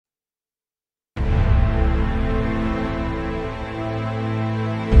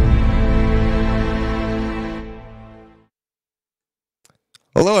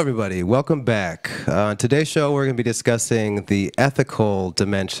Hello, everybody. Welcome back. On today's show, we're going to be discussing the ethical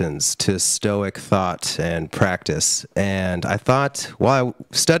dimensions to Stoic thought and practice. And I thought, while I was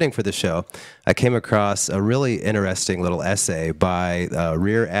studying for the show, I came across a really interesting little essay by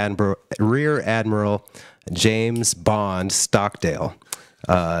Rear Admiral James Bond Stockdale.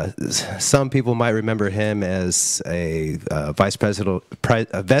 Some people might remember him as a vice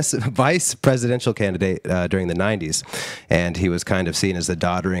presidential candidate during the 90s, and he was kind of seen as a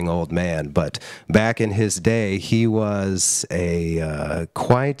doddering old man. But back in his day, he was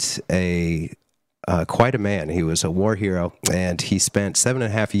quite a man. He was a war hero, and he spent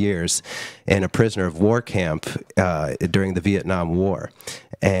 7.5 years in a prisoner of war camp during the Vietnam War.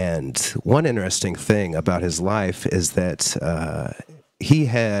 And one interesting thing about his life is that he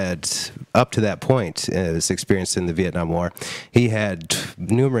had, up to that point, his experience in the Vietnam War, he had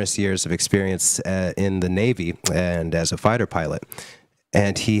numerous years of experience in the Navy and as a fighter pilot.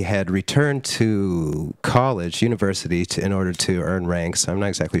 And he had returned to college, university, in order to earn ranks. I'm not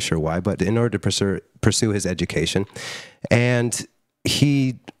exactly sure why, but in order to pursue his education. And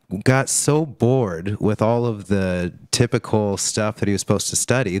he got so bored with all of the typical stuff that he was supposed to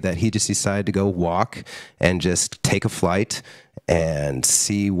study that he just decided to go walk and just take a flight and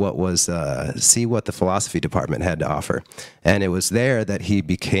see what the philosophy department had to offer. And it was there that he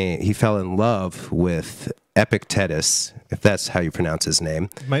fell in love with Epictetus, if that's how you pronounce his name.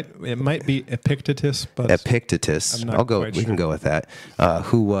 It might be Epictetus, but Epictetus. I'm not quite We sure. can go with that.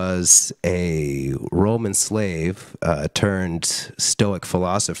 Who was a Roman slave turned Stoic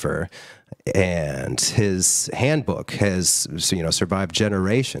philosopher, and his handbook has survived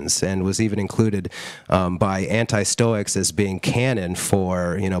generations and was even included by anti-Stoics as being canon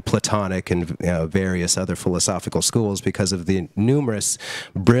for Platonic and various other philosophical schools because of the numerous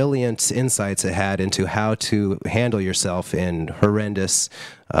brilliant insights it had into how to handle yourself in horrendous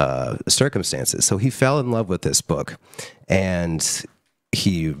circumstances. So he fell in love with this book, and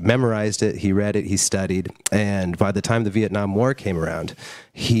he memorized it, he read it, he studied, and by the time the Vietnam War came around,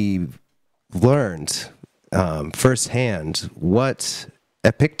 he learned firsthand what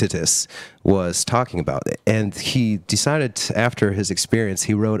Epictetus was talking about. And he decided, after his experience,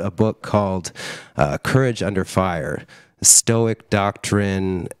 he wrote a book called Courage Under Fire, Stoic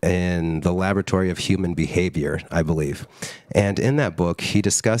Doctrine in the Laboratory of Human Behavior, I believe. And in that book, he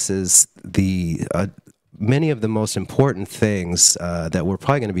discusses many of the most important things that we're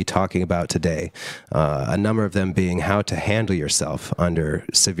probably going to be talking about today, a number of them being how to handle yourself under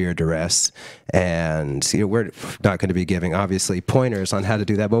severe duress. And we're not going to be giving, obviously, pointers on how to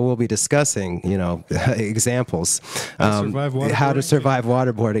do that, but we'll be discussing, examples. How to survive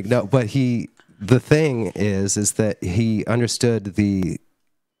waterboarding. No, but the thing is that he understood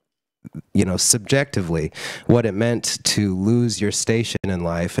subjectively what it meant to lose your station in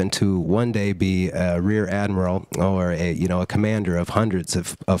life and to one day be a rear admiral or a commander of hundreds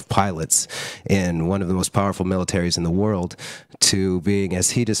of pilots in one of the most powerful militaries in the world, to being,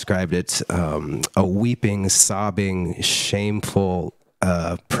 as he described it, a weeping, sobbing, shameful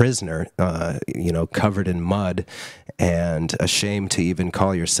prisoner, covered in mud and ashamed to even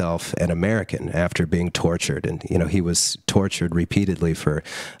call yourself an American after being tortured. And, he was tortured repeatedly for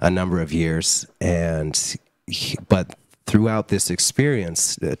a number of years. But throughout this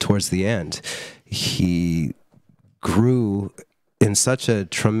experience, towards the end, he grew in such a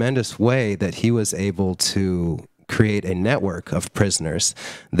tremendous way that he was able to create a network of prisoners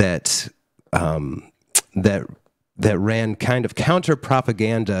that ran kind of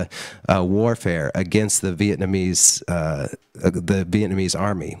counter-propaganda warfare against the Vietnamese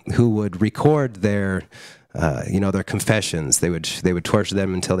army, who would record their confessions. They would torture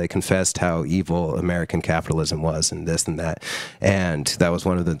them until they confessed how evil American capitalism was and this and that. And that was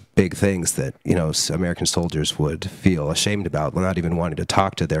one of the big things that American soldiers would feel ashamed about, not even wanting to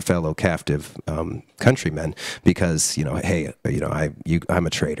talk to their fellow captive countrymen because hey, I'm a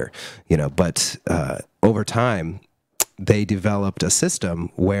traitor. But over time, they developed a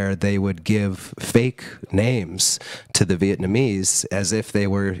system where they would give fake names to the Vietnamese as if they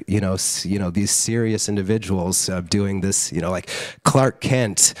were, these serious individuals doing this, like Clark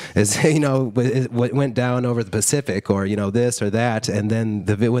Kent is, went down over the Pacific, or this or that. And then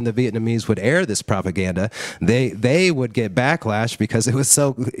when the Vietnamese would air this propaganda, they would get backlash because it was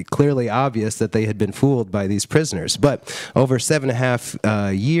so clearly obvious that they had been fooled by these prisoners. But over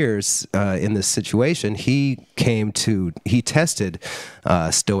 7.5 years in this situation, he tested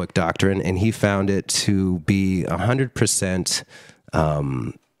Stoic doctrine, and he found it to be 100%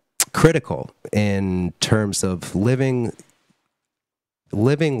 critical in terms of living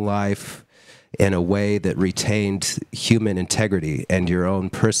life in a way that retained human integrity and your own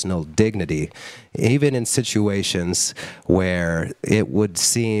personal dignity, even in situations where it would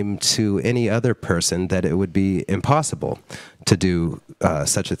seem to any other person that it would be impossible to do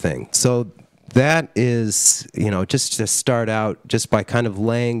such a thing. So that is, just to start out, just by kind of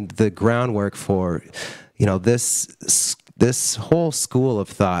laying the groundwork for, this whole school of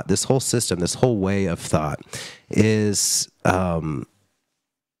thought, this whole system, this whole way of thought is,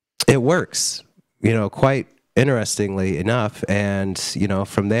 it works, quite interestingly enough. And,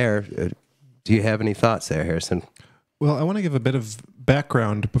 from there, do you have any thoughts there, Harrison? Well, I want to give a bit of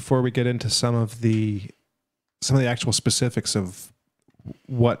background before we get into some of the actual specifics of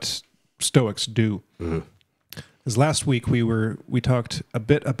what Stoics do. Because last week we talked a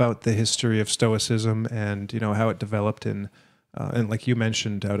bit about the history of Stoicism and how it developed and like you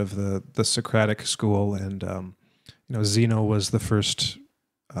mentioned, out of the Socratic school, and Zeno was the first,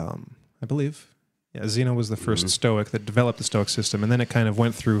 I believe, Zeno was the first Stoic that developed the Stoic system, and then it kind of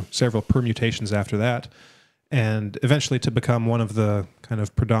went through several permutations after that, and eventually to become one of the kind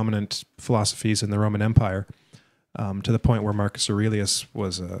of predominant philosophies in the Roman Empire. To the point where Marcus Aurelius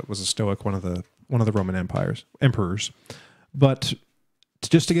was a Stoic, one of the Roman emperors. But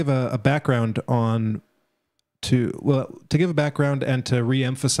just to give a background to give a background and to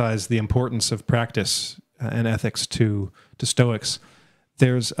re-emphasize the importance of practice and ethics to Stoics,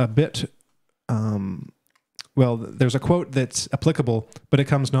 there's a bit. There's a quote that's applicable, but it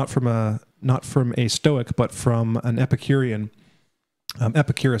comes not from a Stoic, but from an Epicurean,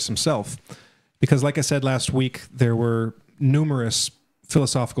 Epicurus himself. Because, like I said last week, there were numerous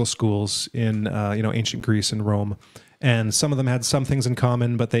philosophical schools in ancient Greece and Rome, and some of them had some things in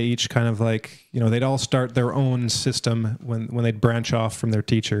common, but they each kind of they'd all start their own system when they'd branch off from their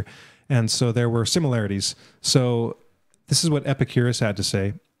teacher, and so there were similarities. So this is what Epicurus had to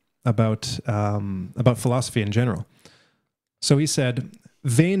say about philosophy in general. So he said,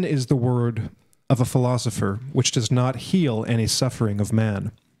 "Vain is the word of a philosopher which does not heal any suffering of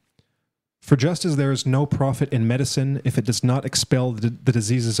man. For just as there is no profit in medicine if it does not expel the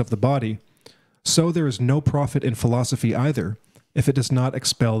diseases of the body, so there is no profit in philosophy either if it does not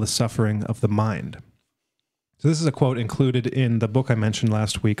expel the suffering of the mind." So this is a quote included in the book I mentioned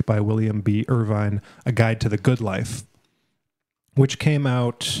last week by William B. Irvine, A Guide to the Good Life, which came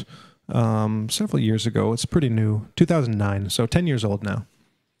out several years ago. It's pretty new, 2009, so 10 years old now.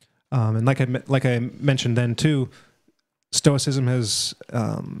 And like I mentioned then too, Stoicism has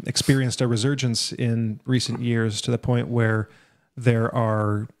experienced a resurgence in recent years to the point where there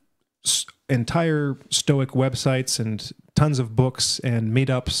are entire Stoic websites and tons of books and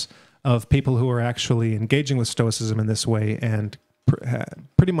meetups of people who are actually engaging with Stoicism in this way and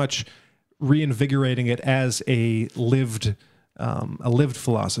pretty much reinvigorating it as a lived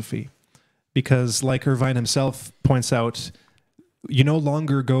philosophy. Because, like Irvine himself points out, you no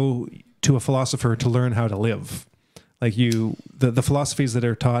longer go to a philosopher to learn how to live. Like the philosophies that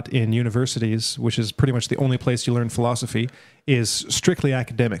are taught in universities, which is pretty much the only place you learn philosophy, is strictly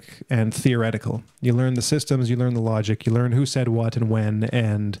academic and theoretical. You learn the systems, you learn the logic, you learn who said what and when,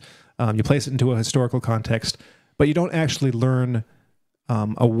 and you place it into a historical context, but you don't actually learn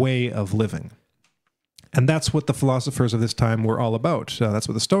a way of living. And that's what the philosophers of this time were all about. That's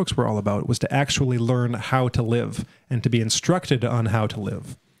what the Stoics were all about, was to actually learn how to live and to be instructed on how to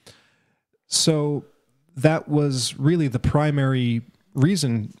live. So that was really the primary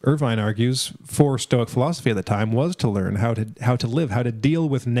reason, Irvine argues, for Stoic philosophy at the time, was to learn how to live, how to deal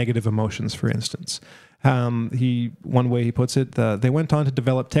with negative emotions, for instance. One way he puts it, they went on to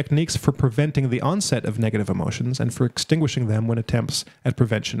develop techniques for preventing the onset of negative emotions and for extinguishing them when attempts at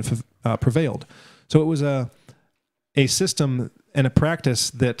prevention prevailed. So it was a system and a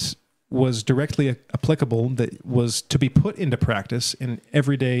practice that was directly applicable, that was to be put into practice in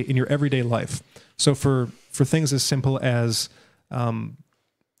your everyday life. So for things as simple as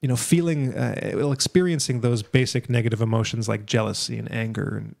feeling, experiencing those basic negative emotions like jealousy and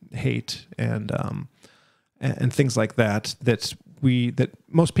anger and hate and things like that that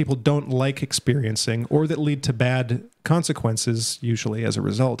most people don't like experiencing, or that lead to bad consequences usually as a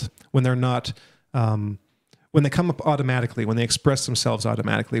result when they're not. When they come up automatically, when they express themselves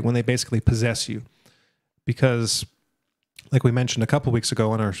automatically, when they basically possess you. Because, like we mentioned a couple weeks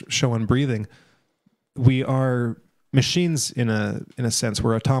ago on our show on breathing, we are machines in a sense.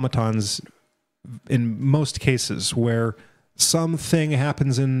 We're automatons in most cases, where something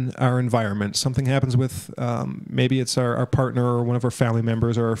happens in our environment, something happens with, maybe it's our partner or one of our family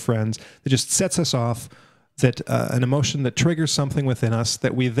members or our friends, that just sets us off, that an emotion that triggers something within us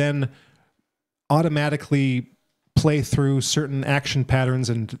that we then automatically play through certain action patterns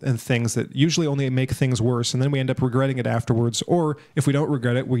and things that usually only make things worse, and then we end up regretting it afterwards. Or if we don't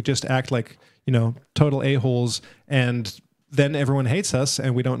regret it, we just act like, total a-holes, and then everyone hates us,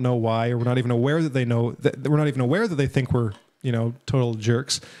 and we don't know why, or we're not even aware that we're not even aware that they think we're, total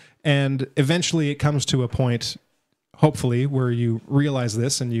jerks. And eventually it comes to a point, hopefully, where you realize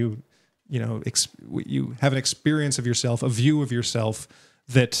this, and you have an experience of yourself, a view of yourself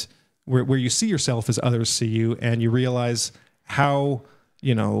that where you see yourself as others see you, and you realize how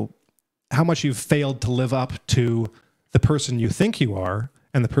much you've failed to live up to the person you think you are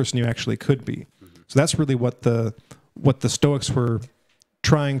and the person you actually could be. So that's really what the Stoics were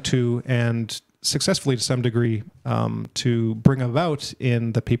trying to, and successfully to some degree, to bring about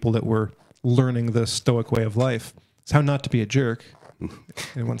in the people that were learning the Stoic way of life. It's how not to be a jerk,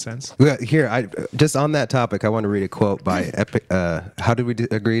 in one sense. Here, just on that topic, I want to read a quote by how did we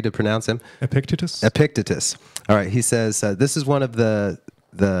agree to pronounce him? Epictetus. Epictetus. All right, he says, this is one of the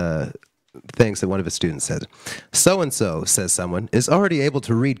things that one of his students said. So-and-so, says someone, is already able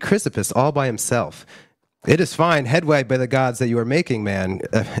to read Chrysippus all by himself. It is fine headway by the gods that you are making, man,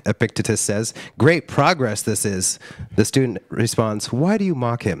 Epictetus says. Great progress this is. The student responds, why do you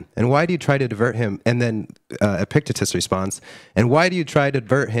mock him? And why do you try to divert him? And then Epictetus responds, and why do you try to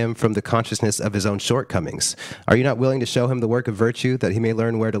divert him from the consciousness of his own shortcomings? Are you not willing to show him the work of virtue, that he may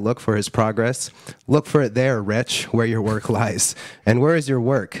learn where to look for his progress? Look for it there, wretch, where your work lies. And where is your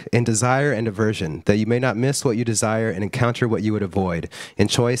work? In desire and aversion, that you may not miss what you desire and encounter what you would avoid, in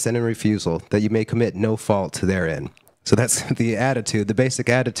choice and in refusal, that you may commit no fault therein. So that's the attitude. The basic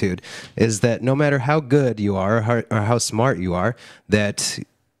attitude is that no matter how good you are or how smart you are, that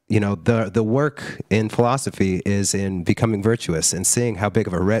the work in philosophy is in becoming virtuous and seeing how big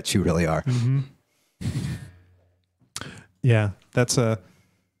of a wretch you really are. Mm-hmm. Yeah, that's a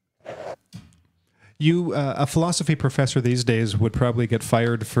philosophy professor these days would probably get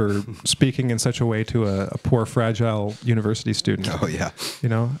fired for speaking in such a way to a poor, fragile university student. Oh yeah,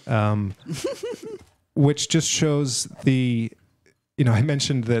 which just shows I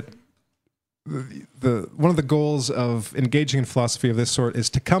mentioned that one of the goals of engaging in philosophy of this sort is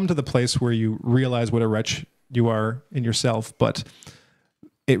to come to the place where you realize what a wretch you are in yourself, but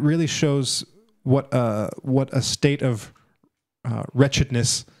it really shows what a state of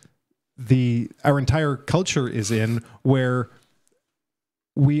wretchedness our entire culture is in, where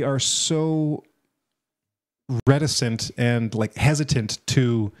we are so reticent and hesitant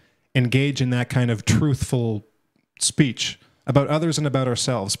to engage in that kind of truthful speech about others and about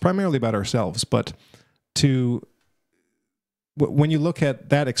ourselves, primarily about ourselves. But when you look at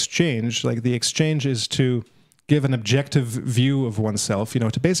that exchange, the exchange is to give an objective view of oneself,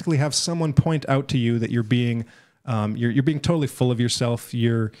 to basically have someone point out to you that you're being totally full of yourself,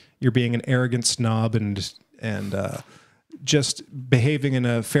 you're being an arrogant snob and just behaving in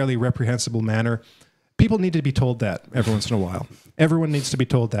a fairly reprehensible manner. People need to be told that every once in a while. Everyone needs to be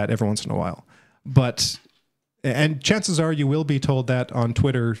told that every once in a while. And chances are you will be told that on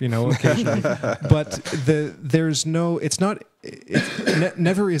Twitter, occasionally. But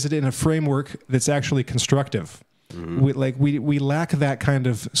never is it in a framework that's actually constructive. Mm-hmm. We lack that kind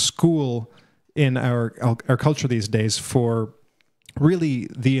of school in our culture these days for really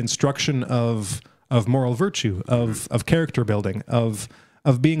the instruction of moral virtue, of character building, of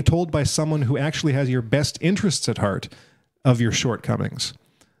being told by someone who actually has your best interests at heart of your shortcomings.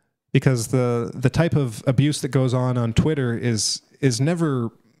 Because the type of abuse that goes on Twitter is never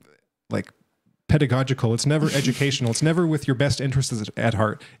pedagogical. It's never educational. It's never with your best interests at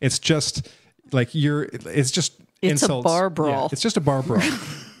heart. It's just it's insults. A bar brawl. Yeah, it's just a bar brawl.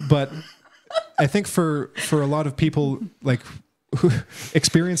 But I think for a lot of people who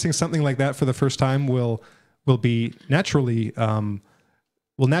experiencing something like that for the first time will naturally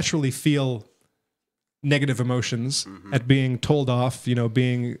feel negative emotions at being told off,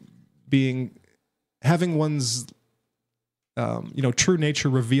 having one's true nature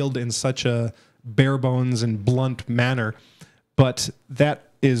revealed in such a bare bones and blunt manner. But that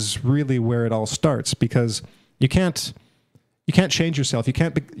is really where it all starts, because you can't change yourself. You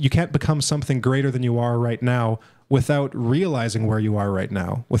can't become something greater than you are right now without realizing where you are right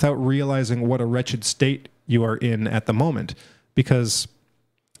now, without realizing what a wretched state you are in at the moment, because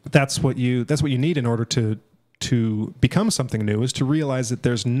that's what you need in order to become something new, is to realize that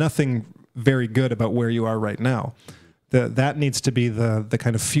there's nothing very good about where you are right now. That needs to be the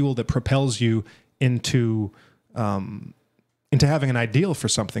kind of fuel that propels you into having an ideal for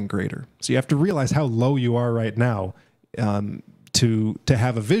something greater. So you have to realize how low you are right now to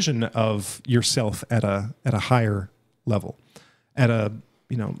have a vision of yourself at a higher level, at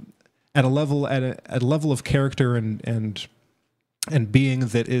at a level of character and being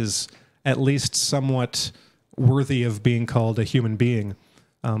that is at least somewhat worthy of being called a human being,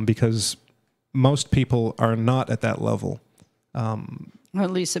 because most people are not at that level. Or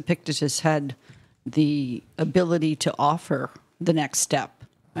at least Epictetus had the ability to offer the next step.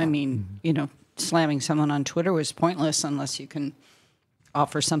 I mean, you know, slamming someone on Twitter was pointless unless you can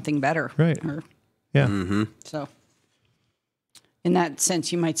offer something better. Right. Yeah. Mm-hmm. So in that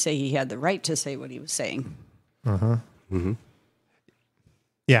sense, you might say he had the right to say what he was saying. Uh-huh. Mm-hmm.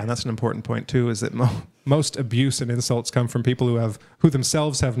 Yeah, and that's an important point too, is that most abuse and insults come from people who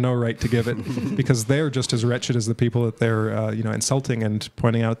themselves have no right to give it, because they're just as wretched as the people that they're insulting and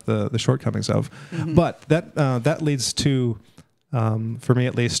pointing out the shortcomings of. Mm-hmm. But that leads to, for me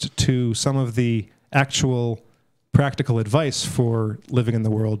at least, to some of the actual practical advice for living in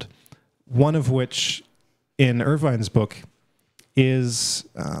the world. One of which, in Irvine's book, is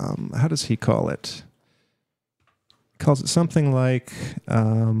how does he call it? Calls it something like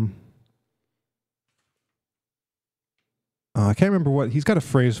I can't remember what he's got a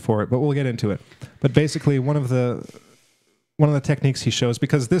phrase for it, but we'll get into it. But basically, one of the techniques he shows,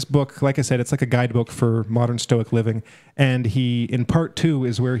 because this book, like I said, it's like a guidebook for modern Stoic living, and he, in part 2,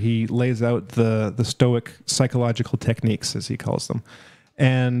 is where he lays out the Stoic psychological techniques, as he calls them.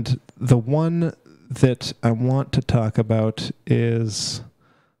 And the one that I want to talk about is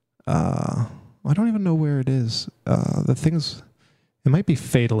I don't even know where it is. It might be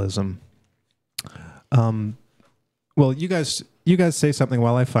fatalism. Well, you guys say something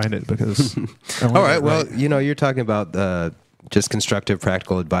while I find it, because all right. Well, you're talking about just constructive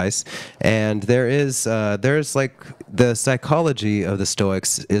practical advice, and there's like the psychology of the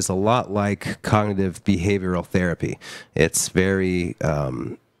Stoics is a lot like cognitive behavioral therapy. It's very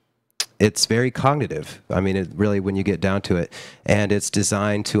cognitive. I mean, it really, when you get down to it, and it's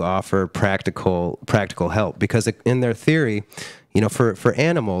designed to offer practical help, because in their theory, for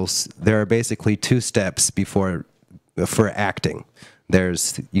animals, there are basically 2 steps for acting.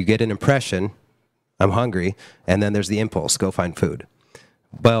 You get an impression, I'm hungry, and then there's the impulse, go find food.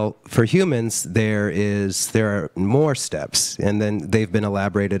 Well, for humans, there are more steps, and then they've been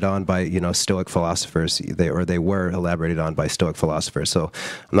elaborated on by Stoic philosophers. They were elaborated on by Stoic philosophers. So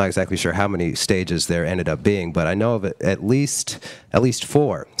I'm not exactly sure how many stages there ended up being, but I know of at least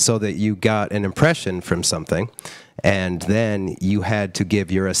 4. So that you got an impression from something, and then you had to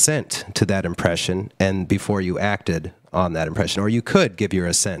give your assent to that impression, and before you acted on that impression, or you could give your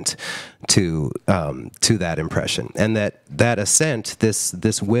assent to that impression, and that assent,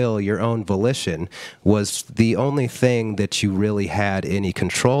 this will, your own volition, was the only thing that you really had any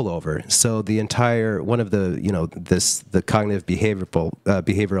control over. So the entire one of the the cognitive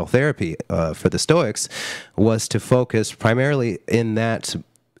behavioral therapy for the Stoics was to focus primarily in that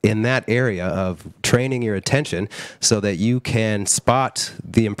area of training your attention so that you can spot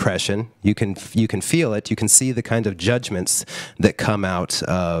the impression, you can feel it, you can see the kind of judgments that come out,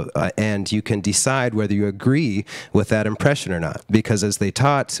 and you can decide whether you agree with that impression or not. Because as they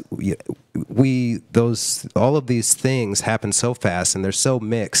taught, all of these things happen so fast, and they're so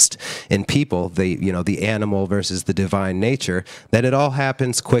mixed in people, the animal versus the divine nature, that it all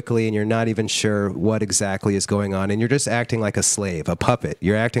happens quickly, and you're not even sure what exactly is going on, and you're just acting like a slave, a puppet.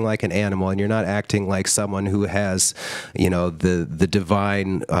 You're acting like an animal, and you're not acting like someone who has, the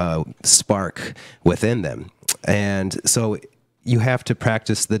divine spark within them. And so you have to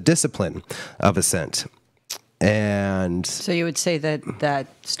practice the discipline of assent. And so you would say that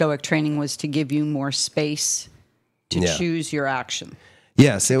Stoic training was to give you more space to choose your action.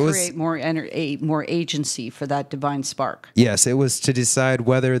 Yes, it was create more agency for that divine spark. Yes, it was to decide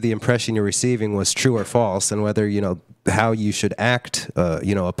whether the impression you're receiving was true or false, and whether how you should act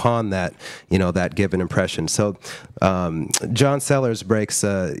upon that that given impression. So John Sellers breaks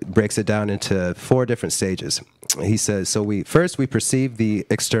it down into 4 different stages. He says, so we perceive the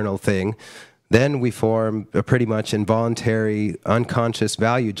external thing, then we form a pretty much involuntary, unconscious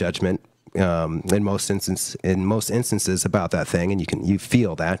value judgment in most instances about that thing, and you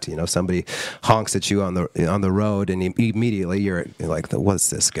feel that somebody honks at you on the road, and immediately you're like, what's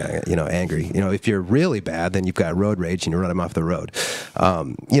this guy angry. If you're really bad, then you've got road rage and you run him off the road.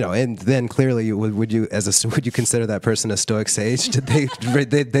 And then clearly would you consider that person a Stoic sage? Did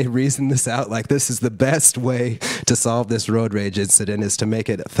they reason this out, like, this is the best way to solve this road rage incident is to make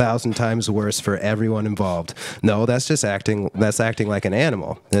it 1,000 times worse for everyone involved? No, that's just acting like an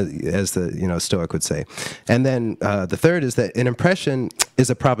animal, as a Stoic would say. And then the third is that an impression is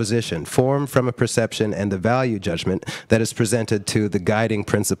a proposition formed from a perception and the value judgment that is presented to the guiding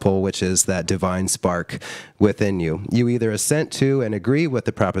principle, which is that divine spark within you. You either assent to and agree with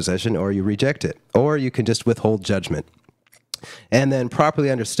the proposition, or you reject it, or you can just withhold judgment. And then,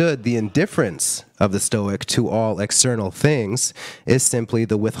 properly understood, the indifference of the Stoic to all external things is simply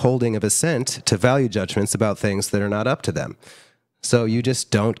the withholding of assent to value judgments about things that are not up to them. So you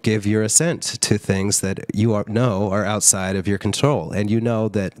just don't give your assent to things that you know are outside of your control. And you know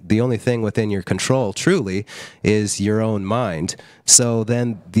that the only thing within your control, truly, is your own mind. So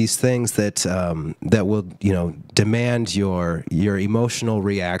then these things that that will, demand your emotional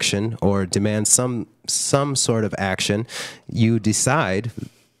reaction or demand some sort of action, you decide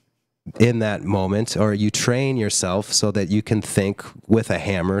in that moment, or you train yourself so that you can think with a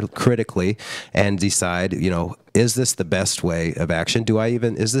hammer critically and decide, is this the best way of action?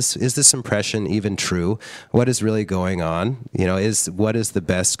 Is this impression even true? What is really going on? What is the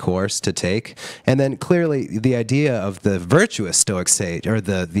best course to take? And then clearly the idea of the virtuous Stoic sage, or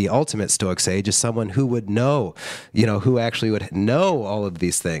the ultimate Stoic sage, is someone who would know, who actually would know all of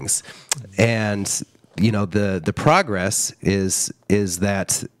these things. And the progress is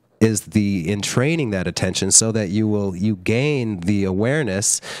in training that attention so that you gain the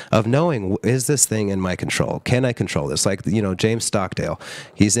awareness of knowing, is this thing in my control? Can I control this? Like, James Stockdale,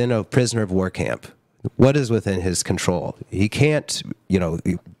 he's in a prisoner of war camp. What is within his control? He can't,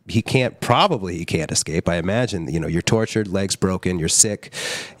 he can't escape. I imagine, you're tortured, legs broken, you're sick,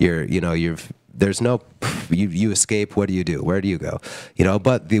 there's no, you escape, what do you do? Where do you go?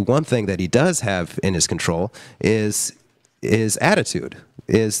 But the one thing that he does have in his control is attitude,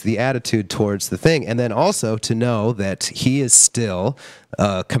 is the attitude towards the thing. And then also to know that he is still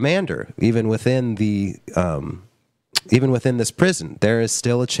a commander, even within this prison. There is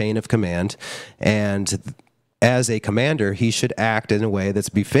still a chain of command, and as a commander, he should act in a way that's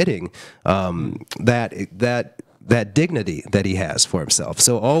befitting that dignity that he has for himself.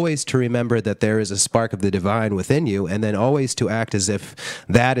 So always to remember that there is a spark of the divine within you, and then always to act as if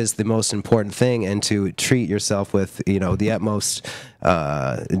that is the most important thing, and to treat yourself with, the utmost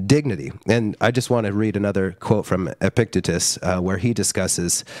dignity. And I just want to read another quote from Epictetus, where he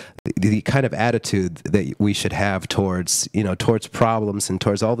discusses the kind of attitude that we should have towards, towards problems and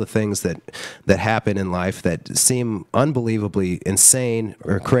towards all the things that happen in life that seem unbelievably insane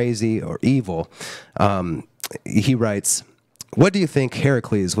or crazy or evil. He writes, "What do you think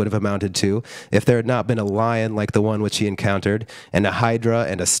Heracles would have amounted to if there had not been a lion like the one which he encountered, and a hydra,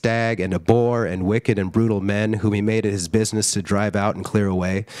 and a stag, and a boar, and wicked and brutal men whom he made it his business to drive out and clear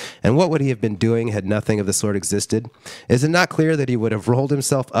away? And what would he have been doing had nothing of the sort existed? Is it not clear that he would have rolled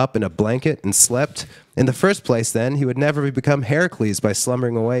himself up in a blanket and slept? In the first place, then, he would never have become Heracles by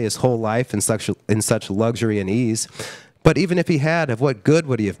slumbering away his whole life in such luxury and ease. But even if he had, of what good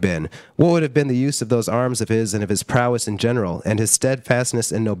would he have been? What would have been the use of those arms of his and of his prowess in general, and his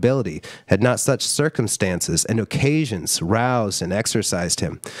steadfastness and nobility, had not such circumstances and occasions roused and exercised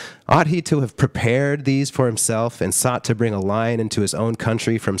him? Ought he to have prepared these for himself, and sought to bring a lion into his own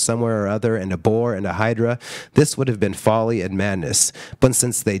country from somewhere or other, and a boar and a hydra? This would have been folly and madness. But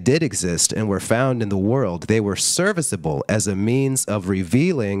since they did exist and were found in the world, they were serviceable as a means of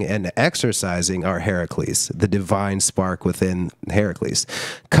revealing and exercising our Heracles, the divine spark within Heracles.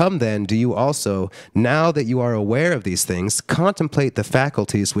 Come then, do you also, now that you are aware of these things, contemplate the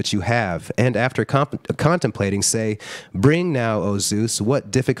faculties which you have, and after contemplating, say, bring now, O Zeus,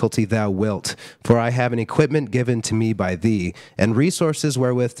 what difficulty thou wilt, for I have an equipment given to me by thee, and resources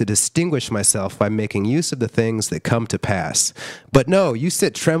wherewith to distinguish myself by making use of the things that come to pass. But no, you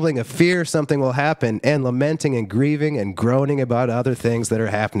sit trembling of fear something will happen, and lamenting and grieving and groaning about other things that are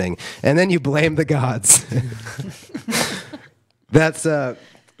happening, and then you blame the gods." That's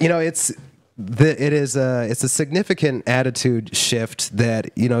it's a significant attitude shift that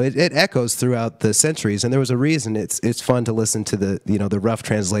it echoes throughout the centuries, and there was a reason. It's fun to listen to the rough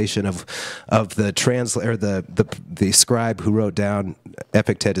translation of the scribe who wrote down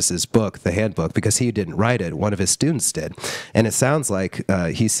Epictetus's book, the handbook, because he didn't write it. One of his students did, and it sounds like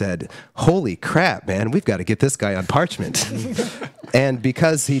he said, "Holy crap, man, we've got to get this guy on parchment." And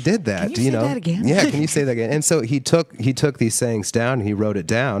because he did that, Can you say that again? Yeah, can you say that again? And so he took these sayings down, he wrote it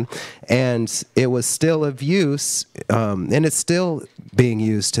down, and it was still of use, and it's still being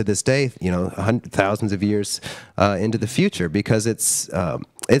used to this day, thousands of years into the future, because it's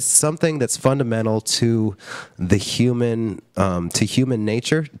something that's fundamental to the human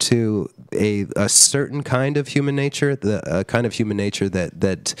nature, to a certain kind of human nature, a kind of human nature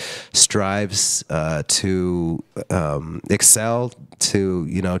that strives to excel,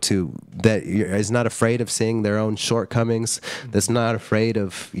 that is not afraid of seeing their own shortcomings, that's not afraid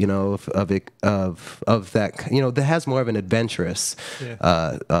of that, that has more of an adventurous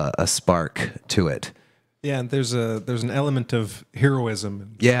a spark to it. Yeah, and there's an element of heroism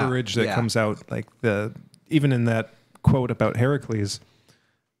and courage that comes out, like even in that quote about Heracles.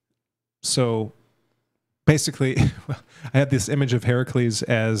 So basically, I had this image of Heracles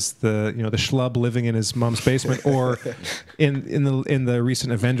as the schlub living in his mom's basement, or in the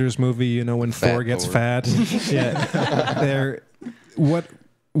recent Avengers movie, when Thor gets fat. Yeah, what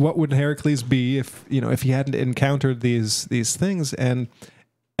would Heracles be if he hadn't encountered these things, and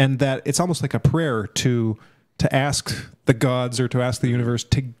that it's almost like a prayer to ask the gods or to ask the universe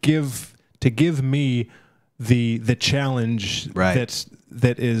to give me the challenge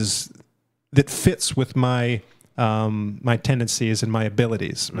that fits with my my tendencies and my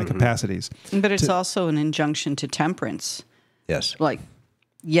abilities, my capacities. But it's also an injunction to temperance. Yes. Like,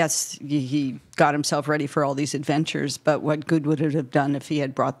 yes, he got himself ready for all these adventures, but what good would it have done if he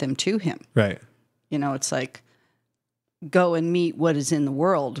had brought them to him? Right. It's like, go and meet what is in the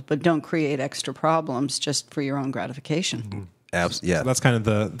world, but don't create extra problems just for your own gratification. Mm-hmm. Yeah. So that's kind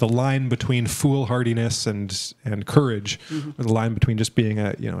of the line between foolhardiness and courage, or the line between just being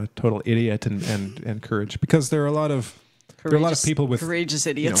a total idiot and courage. Because there are a lot of people with courageous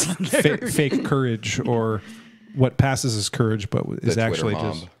idiots, fake courage, or what passes as courage, but is actually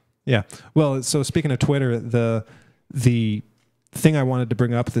just Well, so speaking of Twitter, the thing I wanted to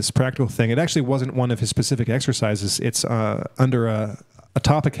bring up, this practical thing, it actually wasn't one of his specific exercises. It's under a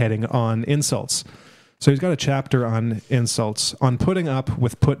topic heading on insults. So he's got a chapter on insults, on putting up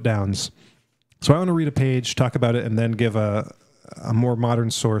with put-downs. So I want to read a page, talk about it, and then give a more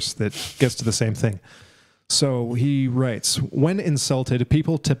modern source that gets to the same thing. So he writes, when insulted,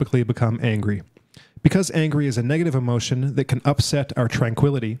 people typically become angry. Because angry is a negative emotion that can upset our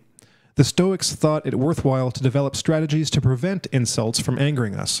tranquility, the Stoics thought it worthwhile to develop strategies to prevent insults from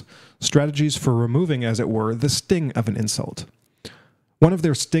angering us, strategies for removing, as it were, the sting of an insult. One of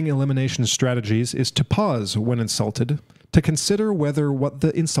their sting elimination strategies is to pause when insulted, to consider whether what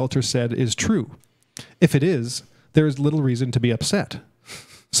the insulter said is true. If it is, there is little reason to be upset.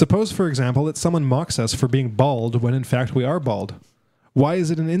 Suppose, for example, that someone mocks us for being bald when in fact we are bald. Why is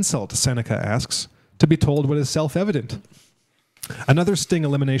it an insult, Seneca asks, to be told what is self-evident? Another sting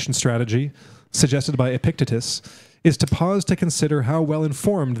elimination strategy, suggested by Epictetus, is to pause to consider how well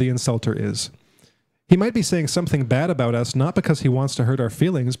informed the insulter is. He might be saying something bad about us, not because he wants to hurt our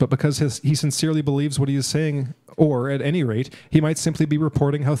feelings, but because he sincerely believes what he is saying, or, at any rate, he might simply be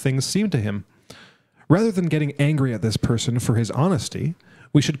reporting how things seem to him. Rather than getting angry at this person for his honesty,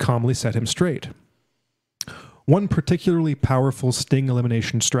 we should calmly set him straight. One particularly powerful sting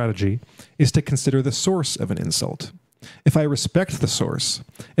elimination strategy is to consider the source of an insult. If I respect the source,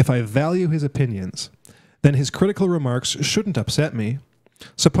 if I value his opinions, then his critical remarks shouldn't upset me.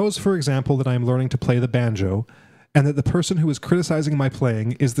 Suppose, for example, that I am learning to play the banjo, and that the person who is criticizing my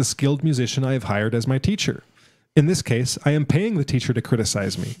playing is the skilled musician I have hired as my teacher. In this case, I am paying the teacher to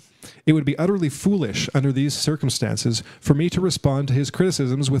criticize me. It would be utterly foolish under these circumstances for me to respond to his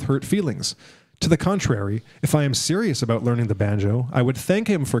criticisms with hurt feelings. To the contrary, if I am serious about learning the banjo, I would thank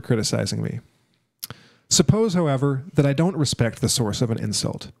him for criticizing me. Suppose, however, that I don't respect the source of an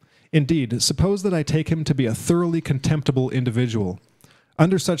insult. Indeed, suppose that I take him to be a thoroughly contemptible individual.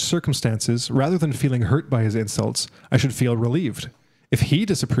 Under such circumstances, rather than feeling hurt by his insults, I should feel relieved. If he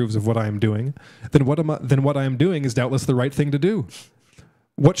disapproves of what I am doing, then what I am doing is doubtless the right thing to do.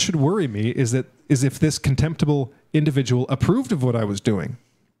 What should worry me is if this contemptible individual approved of what I was doing.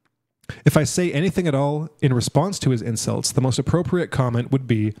 If I say anything at all in response to his insults, the most appropriate comment would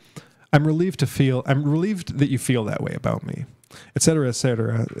be, I'm relieved that you feel that way about me, etc.,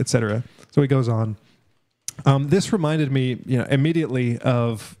 etc., etc. So he goes on. This reminded me, immediately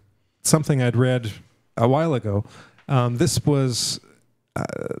of something I'd read a while ago. This is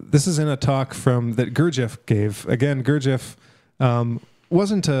in a talk that Gurdjieff gave. Again, Gurdjieff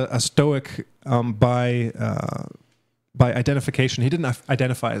wasn't a Stoic by identification. He didn't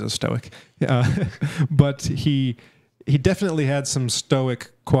identify as a Stoic, but he definitely had some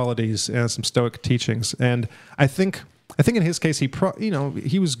Stoic qualities and some Stoic teachings. And I think in his case,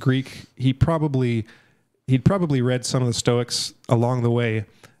 he was Greek. He'd probably read some of the Stoics along the way,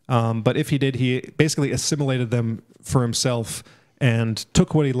 but if he did, he basically assimilated them for himself and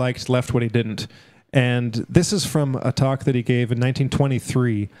took what he liked, left what he didn't. And this is from a talk that he gave in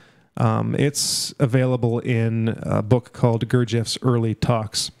 1923. It's available in a book called Gurdjieff's Early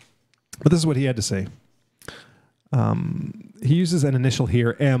Talks. But this is what he had to say. He uses an initial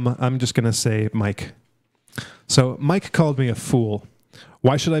here, M. I'm just going to say Mike. So, Mike called me a fool.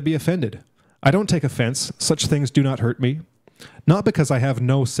 Why should I be offended? I don't take offense. Such things do not hurt me. Not because I have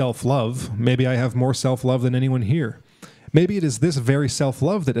no self-love. Maybe I have more self-love than anyone here. Maybe it is this very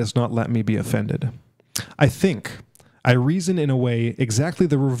self-love that does not let me be offended. I reason in a way exactly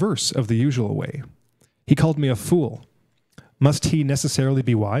the reverse of the usual way. He called me a fool. Must he necessarily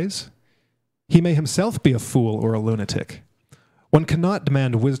be wise? He may himself be a fool or a lunatic. One cannot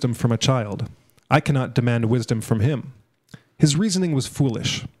demand wisdom from a child. I cannot demand wisdom from him. His reasoning was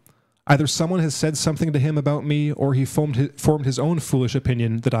foolish. Either someone has said something to him about me, or he formed his own foolish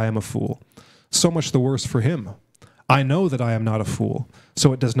opinion that I am a fool. So much the worse for him. I know that I am not a fool,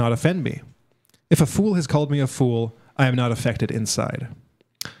 so it does not offend me. If a fool has called me a fool, I am not affected inside.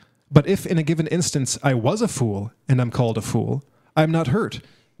 But if in a given instance I was a fool and am called a fool, I am not hurt,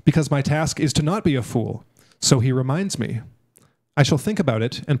 because my task is to not be a fool. So he reminds me. I shall think about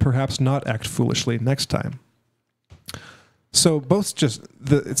it and perhaps not act foolishly next time. So both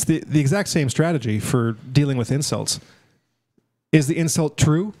it's the exact same strategy for dealing with insults. Is the insult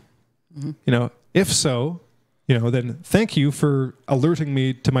true? Mm-hmm. If so, then thank you for alerting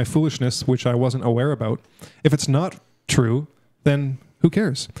me to my foolishness, which I wasn't aware about. If it's not true, then who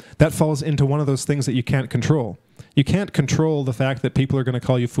cares? That falls into one of those things that you can't control. You can't control the fact that people are going to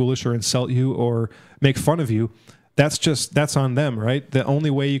call you foolish or insult you or make fun of you. That's on them, right? The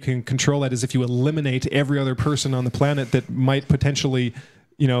only way you can control that is if you eliminate every other person on the planet that might potentially,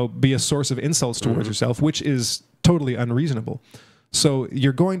 be a source of insults towards yourself, which is totally unreasonable. So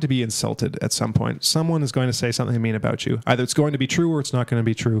you're going to be insulted at some point. Someone is going to say something mean about you. Either it's going to be true or it's not going to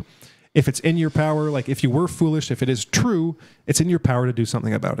be true. If it's in your power, like if you were foolish, if it is true, it's in your power to do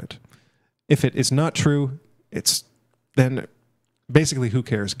something about it. If it is not true, then basically who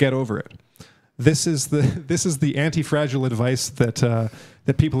cares? Get over it. This is the anti-fragile advice that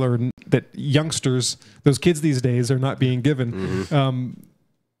youngsters, those kids these days, are not being given,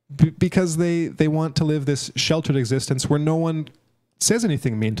 because they want to live this sheltered existence where no one says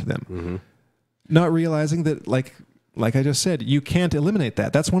anything mean to them, not realizing that like I just said, you can't eliminate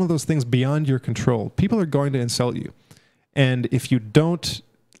that. That's one of those things beyond your control. People are going to insult you, and if you don't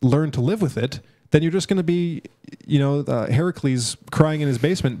learn to live with it, then you're just going to be, Heracles crying in his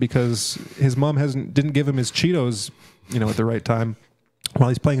basement because his mom didn't give him his Cheetos, at the right time, while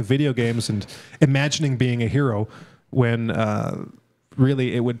he's playing video games and imagining being a hero, when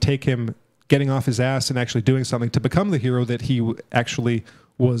really it would take him getting off his ass and actually doing something to become the hero that he actually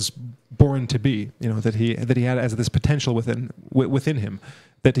was born to be. That he had as this potential within him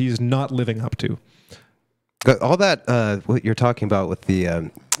that he's not living up to. All that what you're talking about with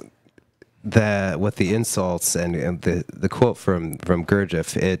the insults and the quote from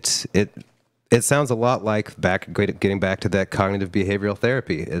Gurdjieff, it sounds a lot like getting back to that cognitive behavioral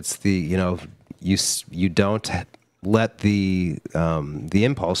therapy. It's you don't let the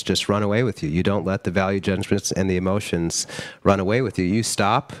impulse just run away with you. You don't let the value judgments and the emotions run away with you. You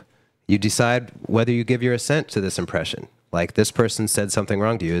stop. You decide whether you give your assent to this impression. Like, this person said something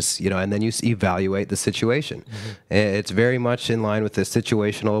wrong to you, and then you evaluate the situation. It's very much in line with the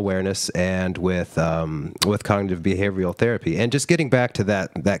situational awareness and with cognitive behavioral therapy. And just getting back to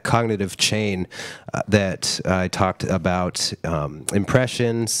that cognitive chain that I talked about,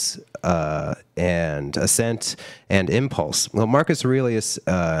 impressions and assent and impulse. Well, Marcus Aurelius,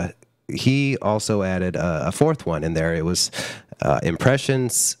 he also added a fourth one in there. It was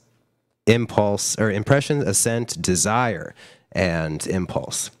impressions, impression, assent, desire, and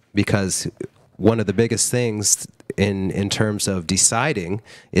impulse. Because one of the biggest things in terms of deciding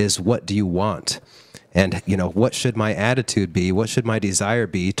is, what do you want? And, what should my attitude be? What should my desire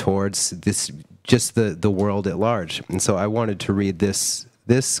be towards this, just the world at large? And so I wanted to read this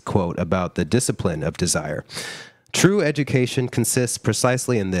quote about the discipline of desire. True education consists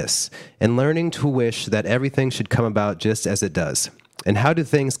precisely in this, in learning to wish that everything should come about just as it does. And how do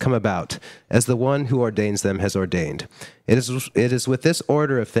things come about? As the one who ordains them has ordained. It is with this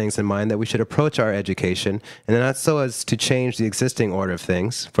order of things in mind that we should approach our education, and not so as to change the existing order of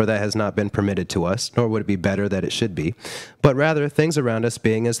things, for that has not been permitted to us, nor would it be better that it should be, but rather things around us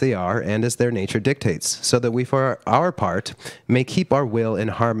being as they are and as their nature dictates, so that we for our part may keep our will in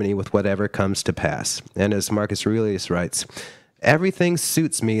harmony with whatever comes to pass. And as Marcus Aurelius writes, everything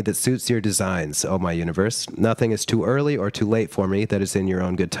suits me that suits your designs, O my universe. Nothing is too early or too late for me that is in your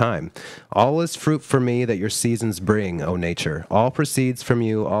own good time. All is fruit for me that your seasons bring, O nature. All proceeds from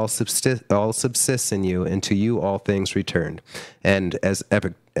you, all subsists in you, and to you all things return. And as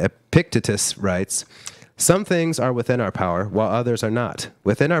Epictetus writes, Some things are within our power, while others are not.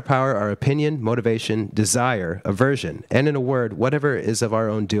 Within our power are opinion, motivation, desire, aversion, and in a word, whatever is of our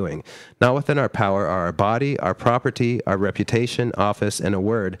own doing. Not within our power are our body, our property, our reputation, office, and a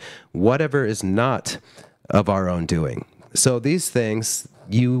word, whatever is not of our own doing. So these things,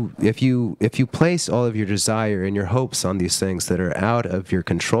 if you place all of your desire and your hopes on these things that are out of your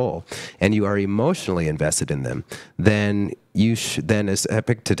control, and you are emotionally invested in them, then then, as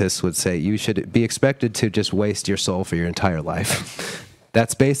Epictetus would say, you should be expected to just waste your soul for your entire life.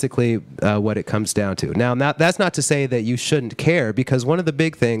 That's basically what it comes down to. Now, that's not to say that you shouldn't care, because one of the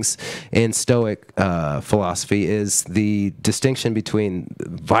big things in Stoic philosophy is the distinction between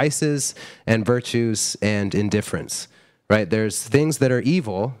vices and virtues and indifference. Right? There's things that are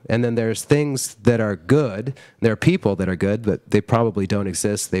evil, and then there's things that are good. There are people that are good, but they probably don't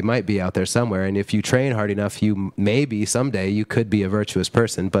exist. They might be out there somewhere, and if you train hard enough, you maybe someday you could be a virtuous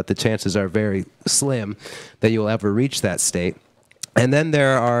person, but the chances are very slim that you'll ever reach that state. And then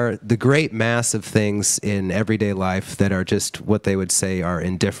there are the great mass of things in everyday life that are just what they would say are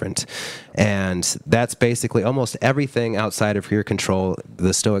indifferent. And that's basically almost everything outside of your control.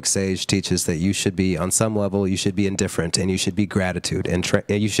 The Stoic sage teaches that you should be, on some level, you should be indifferent, and you should be gratitude, and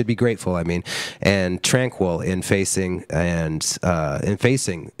you should be grateful, and tranquil in facing in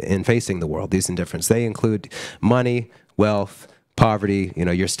facing the world, these indifference. They include money, wealth, poverty,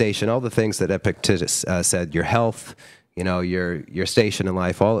 your station, all the things that Epictetus said, your health, your station in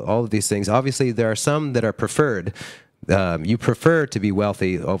life, all of these things. Obviously, there are some that are preferred. You prefer to be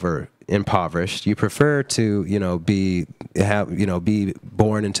wealthy over impoverished. You prefer to, be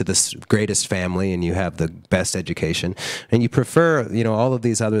born into this greatest family, and you have the best education, and you prefer, all of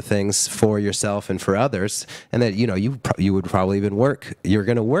these other things for yourself and for others, and that, you would probably even work. You're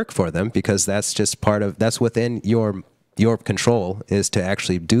going to work for them, because that's just that's within your control, is to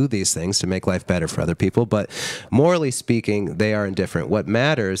actually do these things to make life better for other people. But morally speaking, they are indifferent. What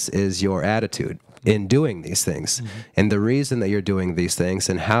matters is your attitude in doing these things, and the reason that you're doing these things,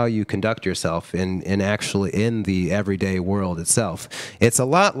 and how you conduct yourself in the everyday world itself. It's a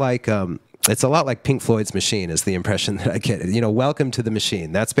lot like Pink Floyd's Machine is the impression that I get. Welcome to the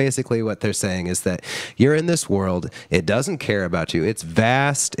machine. That's basically what they're saying, is that you're in this world. It doesn't care about you. It's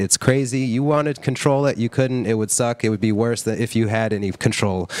vast. It's crazy. You wanted to control it. You couldn't. It would suck. It would be worse than if you had any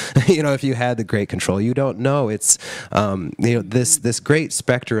control. If you had the great control. You don't know. It's, this great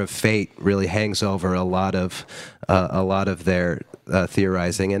specter of fate really hangs over a lot of their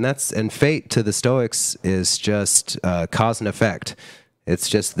theorizing. And fate to the Stoics is just cause and effect. It's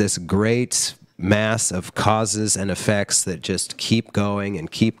just this great mass of causes and effects that just keep going and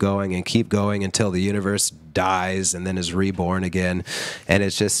keep going and keep going until the universe dies and then is reborn again. And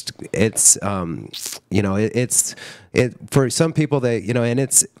it's just, for some people,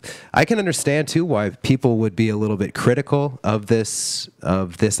 I can understand too why people would be a little bit critical of this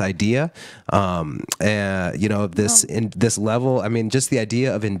idea, of this level. Just the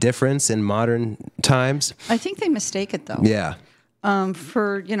idea of indifference in modern times. I think they mistake it, though. Yeah. One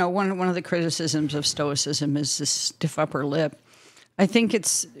of the criticisms of Stoicism is this stiff upper lip. I think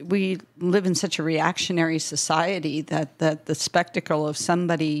we live in such a reactionary society that the spectacle of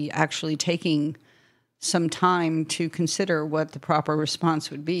somebody actually taking some time to consider what the proper response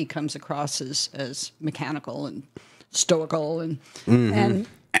would be comes across as mechanical and stoical, and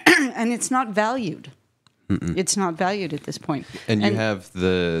it's not valued. It's not valued at this point. And you have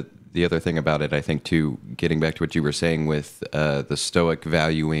the other thing about it, I think, too, getting back to what you were saying with the Stoic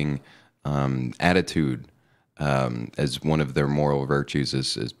valuing attitude as one of their moral virtues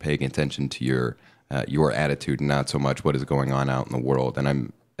is paying attention to your attitude, and not so much what is going on out in the world.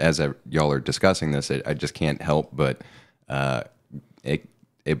 And y'all are discussing this, I just can't help but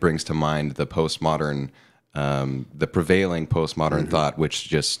it brings to mind the postmodern, the prevailing postmodern thought, which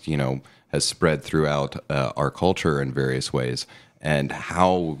just has spread throughout our culture in various ways. And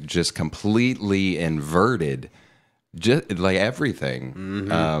how just completely inverted, just like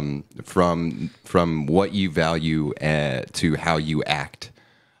everything, from what you value to how you act,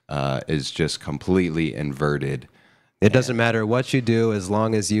 is just completely inverted. It doesn't matter what you do as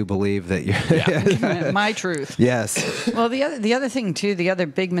long as you believe that you're my truth. Yes. Well, the other thing too, the other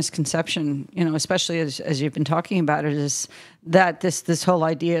big misconception, especially as you've been talking about it, is that this whole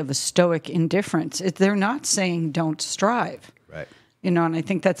idea of a Stoic indifference. They're not saying don't strive. Right. And I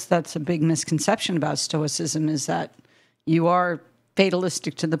think that's a big misconception about Stoicism, is that you are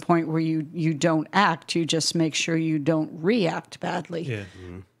fatalistic to the point where you don't act. You just make sure you don't react badly. Yeah.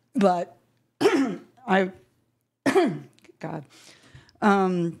 But God,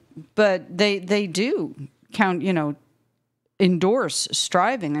 but they do count. endorse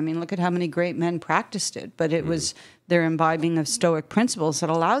striving. I mean, look at how many great men practiced it, but it was their imbibing of Stoic principles that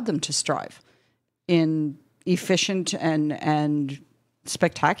allowed them to strive in efficient and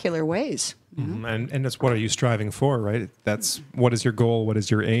spectacular ways. And that's, what are you striving for, right? That's, what is your goal? What is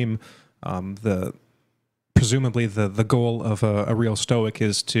your aim? Presumably the goal of a real Stoic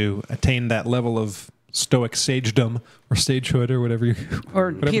is to attain that level of Stoic sagedom or sagehood or whatever you...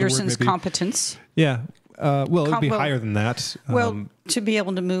 Or Pedersen's competence. Yeah. Well, it would be higher than that. Well, to be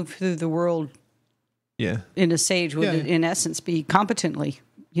able to move through the world in a sage would, in essence, be competently,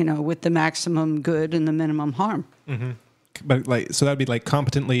 with the maximum good and the minimum harm. Mm-hmm. But so that would be like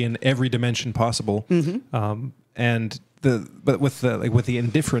competently in every dimension possible. Mm-hmm. But with the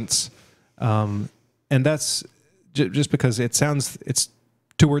indifference, and that's just because it's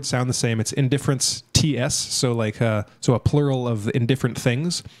two words sound the same. It's indifference TS, so a plural of indifferent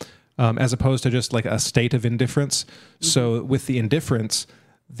things, as opposed to just like a state of indifference. Mm-hmm. So with the indifference,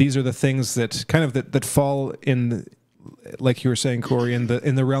 these are the things that kind of that fall in, like you were saying, Corey, in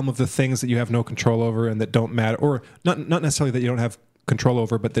the realm of the things that you have no control over and that don't matter, or not necessarily that you don't have control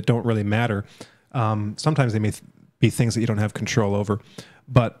over, but that don't really matter. Sometimes they may be things that you don't have control over,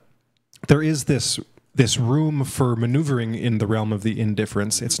 but there is this room for maneuvering in the realm of the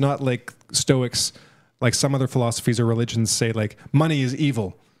indifference. It's not like Stoics, like some other philosophies or religions say, like money is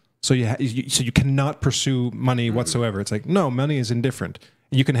evil, so you cannot pursue money whatsoever. It's like, no, money is indifferent.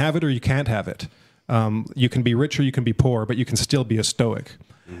 You can have it or you can't have it. You can be rich or you can be poor, but you can still be a Stoic.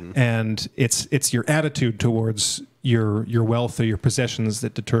 Mm-hmm. And it's your attitude towards your wealth or your possessions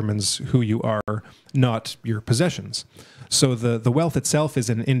that determines who you are, not your possessions. So the wealth itself is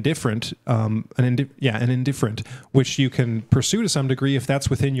an indifferent, which you can pursue to some degree if that's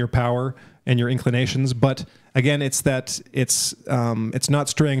within your power and your inclinations. But again, it's not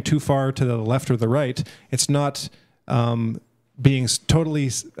straying too far to the left or the right. It's not being totally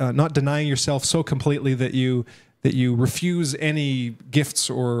not denying yourself so completely that you refuse any gifts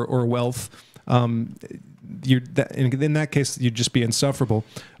or wealth. In that case, you'd just be insufferable.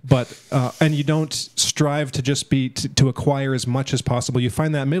 But and you don't strive to just be to acquire as much as possible. You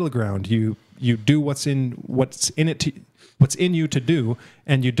find that middle ground. You do what's in you to do,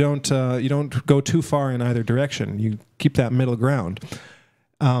 and you don't go too far in either direction. You keep that middle ground.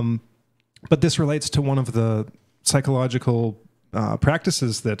 But this relates to one of the psychological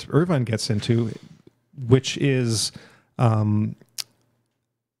practices that Irvine gets into, which is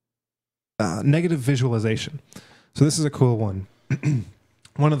negative visualization. So this is a cool one.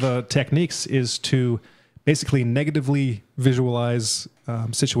 One of the techniques is to basically negatively visualize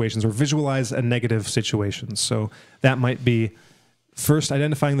situations, or visualize a negative situation. So that might be first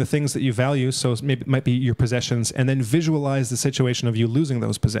identifying the things that you value, so maybe it might be your possessions, and then visualize the situation of you losing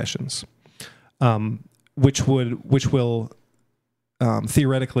those possessions, which will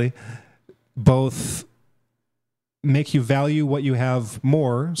theoretically both make you value what you have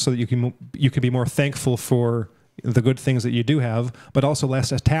more, so that you can be more thankful for the good things that you do have, but also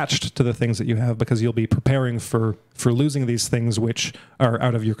less attached to the things that you have, because you'll be preparing for losing these things which are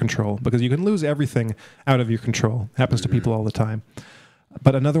out of your control, because you can lose everything out of your control. It happens to people all the time.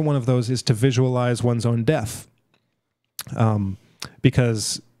 But another one of those is to visualize one's own death,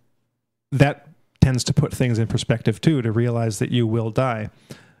 because that tends to put things in perspective too, to realize that you will die.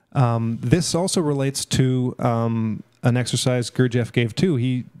 This also relates to an exercise Gurdjieff gave too.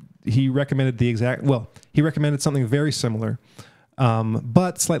 He recommended he recommended something very similar,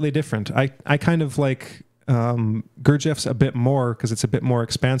 but slightly different. I kind of like Gurdjieff's a bit more, because it's a bit more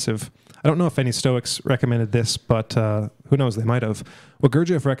expansive. I don't know if any Stoics recommended this, but who knows, they might have. What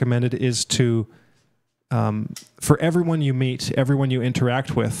Gurdjieff recommended is to, for everyone you meet, everyone you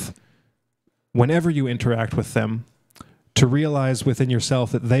interact with, whenever you interact with them, to realize within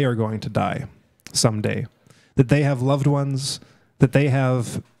yourself that they are going to die someday, that they have loved ones, that they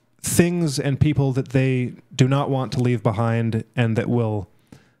have things and people that they do not want to leave behind, and that will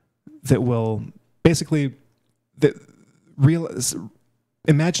basically,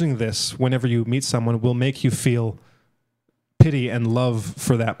 imagining this whenever you meet someone will make you feel pity and love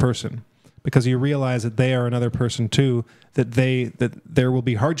for that person, because you realize that they are another person too, that there will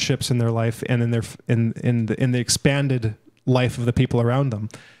be hardships in their life and in the expanded life of the people around them.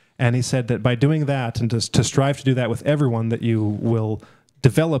 And he said that by doing that, and to strive to do that with everyone, that you will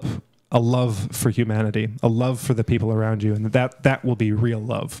develop a love for humanity, a love for the people around you, and that will be real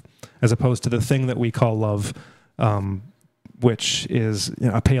love, as opposed to the thing that we call love, which is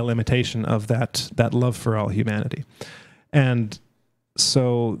a pale imitation of that love for all humanity. And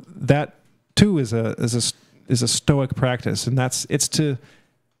so that too is a Stoic practice, and it's to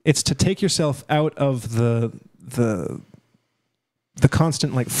take yourself out of the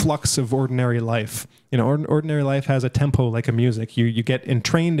constant like flux of ordinary life. You know, ordinary life has a tempo like a music. You get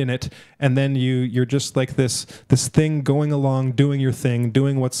entrained in it, and then you're just like this thing going along, doing your thing,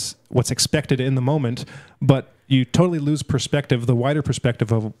 doing what's expected in the moment, but you totally lose perspective, the wider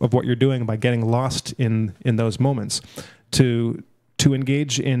perspective of what you're doing by getting lost in those moments. To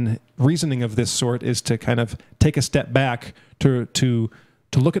engage in reasoning of this sort is to kind of take a step back to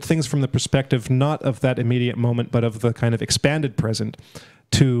look at things from the perspective not of that immediate moment, but of the kind of expanded present,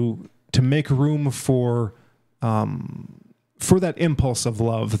 to make room for that impulse of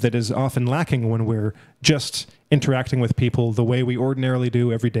love that is often lacking when we're just interacting with people the way we ordinarily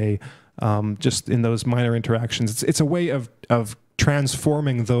do every day, just in those minor interactions. It's a way of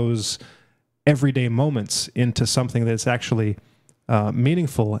transforming those everyday moments into something that's actually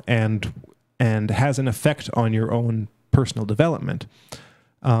meaningful and has an effect on your own personal development.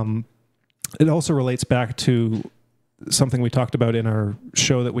 It also relates back to something we talked about in our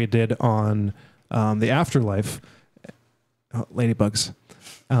show that we did on the afterlife, ladybugs,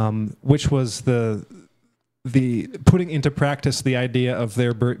 which was the putting into practice the idea of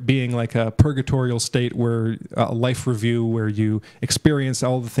there being like a purgatorial state, where a life review where you experience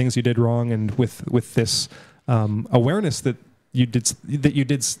all the things you did wrong, and with this awareness that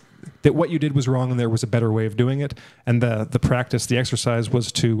what you did was wrong and there was a better way of doing it. And the practice, the exercise,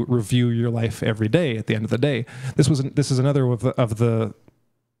 was to review your life every day at the end of the day. This is another of the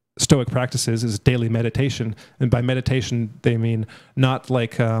Stoic practices, is daily meditation. And by meditation, they mean not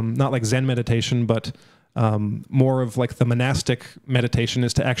like Zen meditation, but more of like the monastic meditation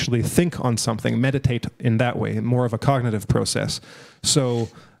is to actually think on something, meditate in that way, more of a cognitive process. So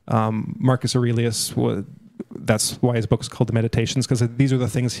Marcus Aurelius that's why his book is called The Meditations, because these are the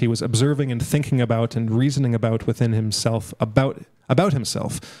things he was observing and thinking about and reasoning about within himself about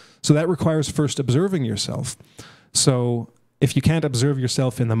himself. So that requires first observing yourself. So if you can't observe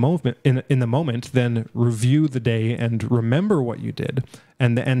yourself in the moment, then review the day and remember what you did,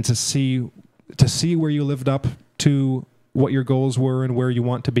 and to see where you lived up to what your goals were and where you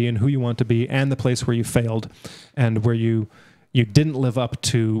want to be and who you want to be, and the place where you failed and where you didn't live up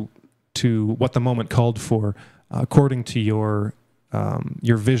to what the moment called for, according to your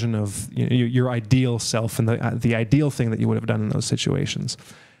vision of your ideal self and the ideal thing that you would have done in those situations.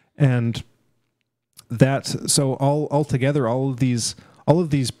 And so altogether, all of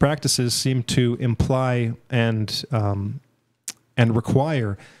these practices seem to imply and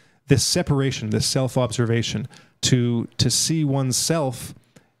require this separation, this self-observation, to see oneself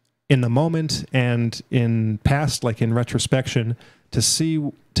in the moment and in past, like in retrospection, to see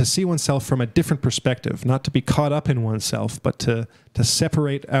oneself from a different perspective, not to be caught up in oneself, but to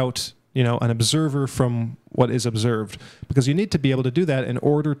separate out, an observer from what is observed, because you need to be able to do that in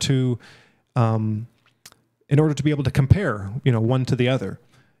order to be able to compare, one to the other.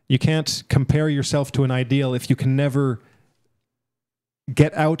 You can't compare yourself to an ideal if you can never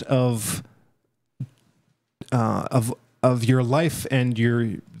get out of your life and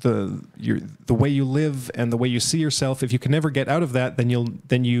the way you live and the way you see yourself. If you can never get out of that,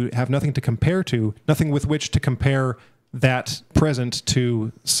 then you have nothing to compare to, nothing with which to compare that present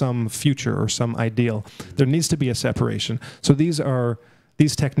to some future or some ideal. There needs to be a separation. So these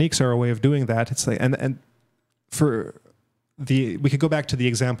techniques are a way of doing that. It's like, and we could go back to the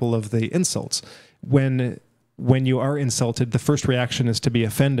example of the insults. When you are insulted, the first reaction is to be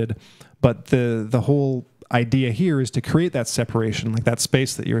offended, but the whole idea here is to create that separation, like that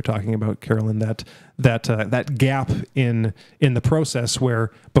space that you were talking about, Carolyn, that gap in the process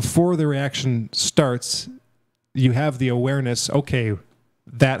where before the reaction starts, you have the awareness, okay,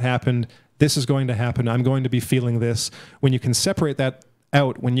 that happened, this is going to happen, I'm going to be feeling this. When you can separate that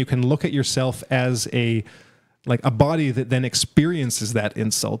out, when you can look at yourself as a body that then experiences that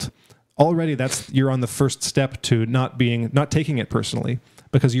insult, already you're on the first step to not taking it personally,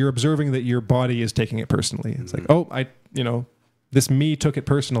 because you're observing that your body is taking it personally. It's like, oh, this me took it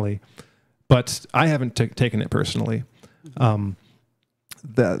personally, but I haven't taken it personally.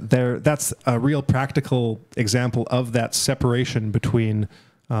 That's a real practical example of that separation between,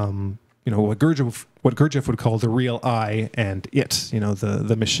 what Gurdjieff would call the real I and it.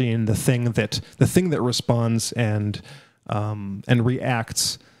 The machine, the thing that responds and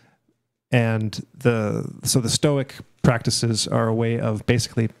reacts. And so the Stoic practices are a way of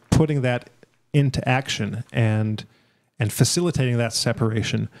basically putting that into action and facilitating that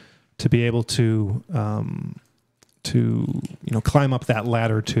separation to be able to climb up that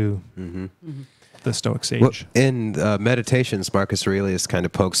ladder to the Stoic sage. Well, in Meditations, Marcus Aurelius kind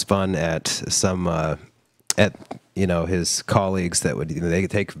of pokes fun at some his colleagues that would they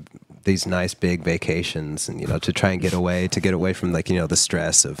take these nice big vacations, and to try and get away from the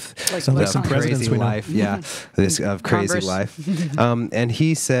stress of some presidents crazy we know. life, of crazy Congress. life. And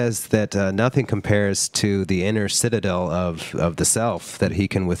he says that nothing compares to the inner citadel of the self that he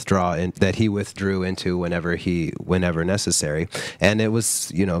can withdraw in, that he withdrew into whenever necessary. And it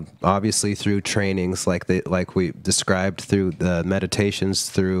was obviously through trainings like we described, through the meditations,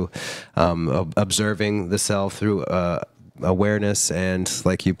 through observing the self, through awareness, and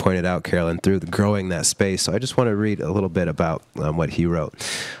like you pointed out, Carolyn, through growing that space. So I just want to read a little bit about what he wrote.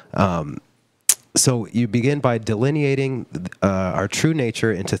 So you begin by delineating our true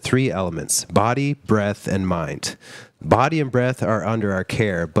nature into three elements: body, breath, and mind. Body and breath are under our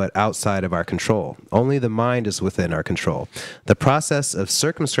care, but outside of our control. Only the mind is within our control. The process of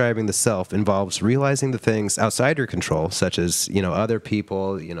circumscribing the self involves realizing the things outside your control, such as, other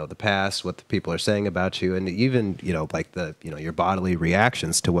people, the past, what the people are saying about you, and even, your bodily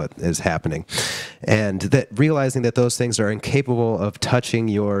reactions to what is happening. And that realizing that those things are incapable of touching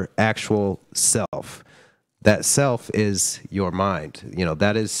your actual self. That self is your mind.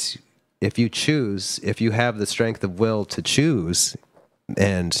 That is... If you have the strength of will to choose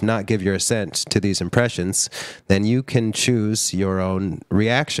and not give your assent to these impressions, then you can choose your own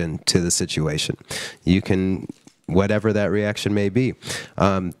reaction to the situation. You can, whatever that reaction may be.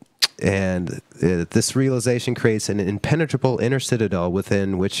 This realization creates an impenetrable inner citadel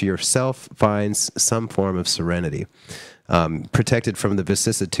within which yourself finds some form of serenity. Protected from the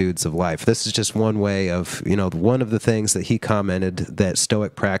vicissitudes of life. This is just one way of, one of the things that he commented that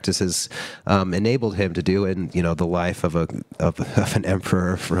Stoic practices enabled him to do in, the life of an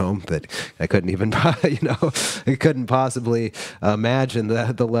emperor of Rome. That I couldn't even, I couldn't possibly imagine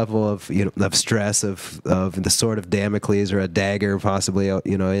the level of, of stress of the sword of Damocles, or a dagger possibly,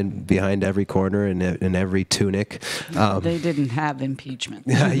 in behind every corner and in every tunic. They didn't have impeachment.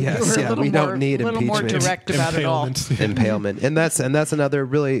 Yes, we don't need impeachment. A little more direct about it all. Impalement. And that's another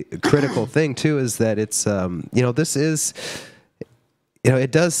really critical thing too, is that it's this is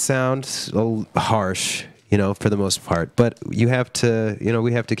it does sound harsh, for the most part, but you have to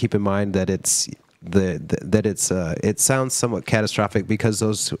we have to keep in mind that it's it sounds somewhat catastrophic because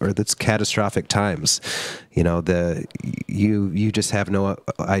it's catastrophic times. You just have no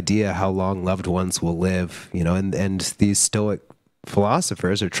idea how long loved ones will live, and these Stoic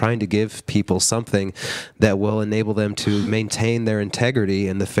philosophers are trying to give people something that will enable them to maintain their integrity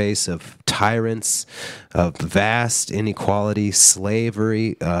in the face of tyrants, of vast inequality,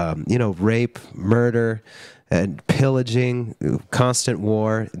 slavery, rape, murder, and pillaging, constant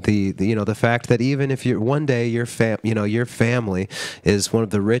war. The fact that even if one day your family is one of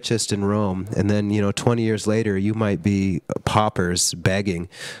the richest in Rome, and then 20 years later you might be paupers begging,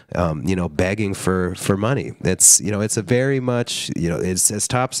 begging for money. It's it's a very much it's as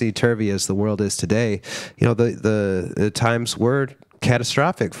topsy-turvy as the world is today. The times were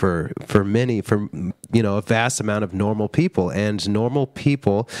catastrophic for a vast amount of normal people, and normal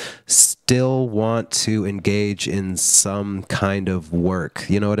people still want to engage in some kind of work.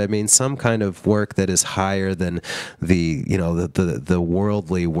 You know what I mean? Some kind of work that is higher than the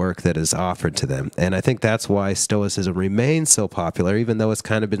worldly work that is offered to them. And I think that's why Stoicism remains so popular, even though it's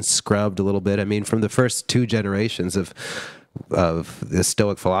kind of been scrubbed a little bit. I mean, from the first two generations of the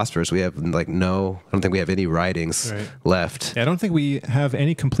Stoic philosophers, we have I don't think we have any writings left. Yeah, I don't think we have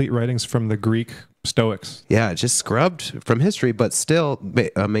any complete writings from the Greek Stoics. Yeah, just scrubbed from history, but still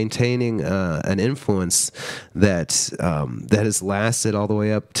maintaining an influence that has lasted all the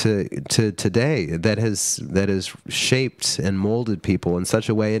way up to today. That has shaped and molded people in such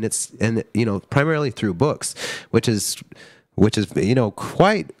a way, and primarily through books, which is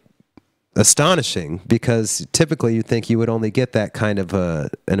quite astonishing, because typically you'd think you would only get that kind of an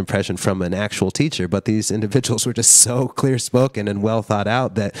impression from an actual teacher, but these individuals were just so clear-spoken and well thought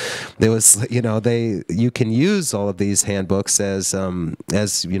out that there was you can use all of these handbooks as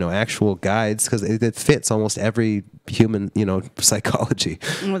actual guides, because it fits almost every human psychology.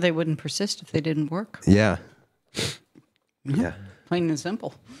 Well, they wouldn't persist if they didn't work. Yeah. Plain and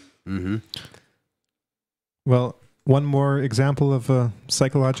simple. Mm-hmm. Well, one more example of a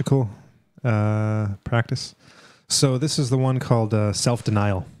psychological practice. So this is the one called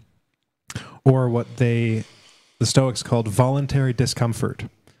self-denial, or what the Stoics called voluntary discomfort.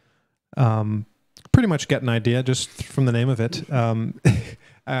 Pretty much get an idea just from the name of it. Not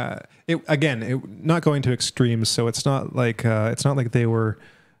going to extremes, so it's not like they were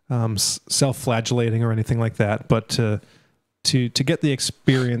self-flagellating or anything like that, but to get the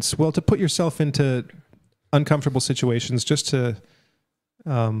experience, to put yourself into uncomfortable situations, just to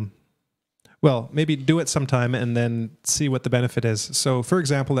Well, maybe do it sometime and then see what the benefit is. So, for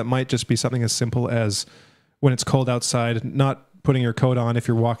example, that might just be something as simple as when it's cold outside, not putting your coat on if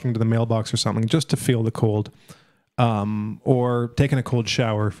you're walking to the mailbox or something, just to feel the cold. Or taking a cold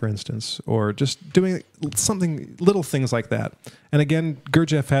shower, for instance, or just doing something, little things like that. And again,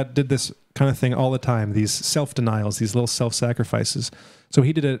 Gurdjieff did this kind of thing all the time, these self-denials, these little self-sacrifices. So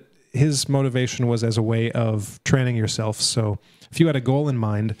he did it, his motivation was as a way of training yourself. So if you had a goal in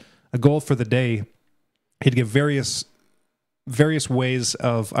mind, a goal for the day, he'd give various ways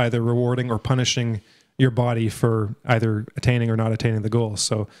of either rewarding or punishing your body for either attaining or not attaining the goal.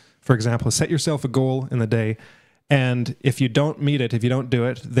 So, for example, set yourself a goal in the day, and if you don't meet it, if you don't do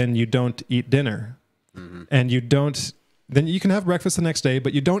it, then you don't eat dinner. Mm-hmm. And then you can have breakfast the next day,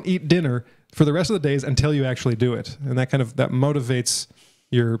 but you don't eat dinner for the rest of the days until you actually do it. And that motivates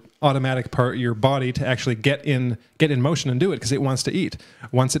your automatic part, your body, to actually get in motion and do it, because it wants to eat.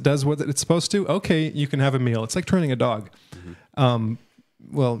 Once it does what it's supposed to, okay, you can have a meal. It's like training a dog. Mm-hmm.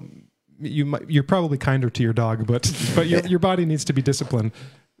 Well, you're probably kinder to your dog, but your body needs to be disciplined.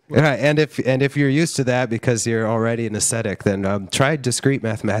 Yeah, and if you're used to that because you're already an ascetic, then try discrete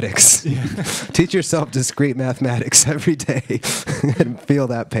mathematics. Yeah. Teach yourself discrete mathematics every day and feel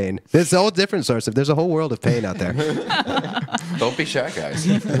that pain. There's a whole different source there's a whole world of pain out there. Don't be shy, guys.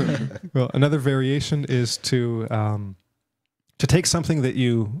 Well, another variation is to take something that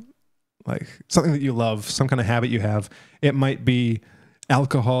you like, something that you love, some kind of habit you have. It might be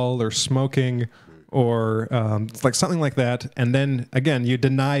alcohol or smoking, or like something like that, and then again you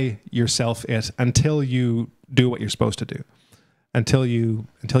deny yourself it until you do what you're supposed to do, until you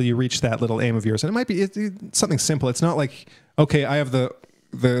reach that little aim of yours. And it might be something simple. It's not like, okay, I have the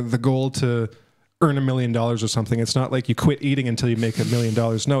goal to earn $1 million or something. It's not like you quit eating until you make $1 million.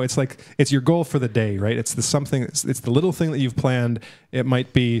 No, it's like it's your goal for the day, right? It's the little thing that you've planned. It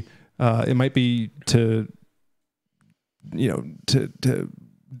might be to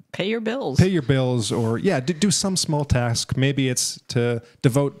pay your bills, or do some small task. Maybe it's to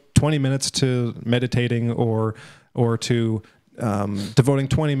devote 20 minutes to meditating, or to devoting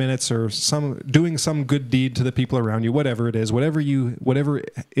 20 minutes or doing some good deed to the people around you. Whatever it is, whatever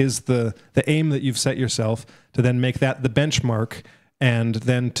is the aim that you've set yourself, to then make that the benchmark, and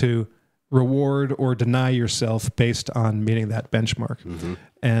then to reward or deny yourself based on meeting that benchmark. Mm-hmm.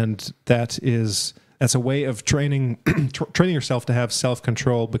 And that's a way of training yourself to have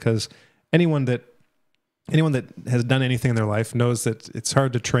self-control, because anyone that has done anything in their life knows that it's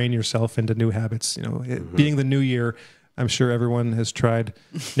hard to train yourself into new habits. Mm-hmm. Being the new year, I'm sure everyone has tried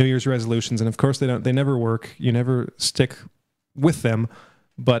New Year's resolutions, and of course they never work. You never stick with them.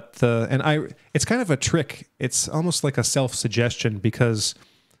 But it's kind of a trick. It's almost like a self-suggestion, because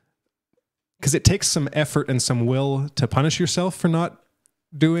it takes some effort and some will to punish yourself for not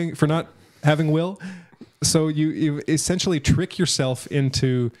having will. So you essentially trick yourself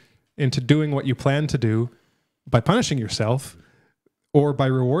into doing what you plan to do by punishing yourself or by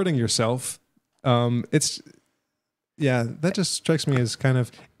rewarding yourself. That just strikes me as kind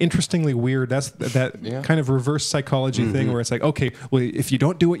of interestingly weird. That's kind of reverse psychology mm-hmm. thing, where it's like, okay, well, if you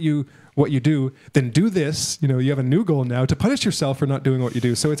don't do what you do, then do this. You have a new goal now to punish yourself for not doing what you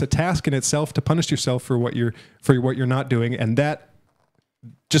do. So it's a task in itself to punish yourself for what you're not doing, and that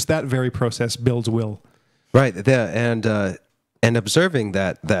very process builds will. Right. And observing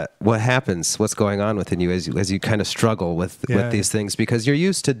that what happens, what's going on within you as you kind of struggle with these things, because you're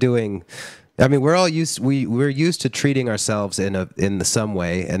used to doing. I mean, we're used to treating ourselves in some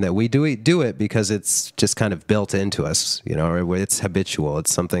way, and that we do it because it's just kind of built into us, or it's habitual.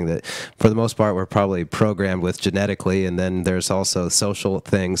 It's something that, for the most part, we're probably programmed with genetically, and then there's also social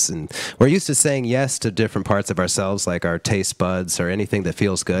things, and we're used to saying yes to different parts of ourselves, like our taste buds or anything that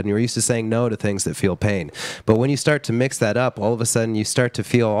feels good, and we're used to saying no to things that feel pain. But when you start to mix that up, all of a sudden you start to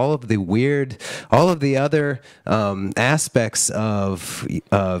feel all of the other aspects of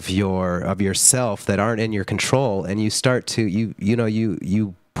yourself that aren't in your control, and you start to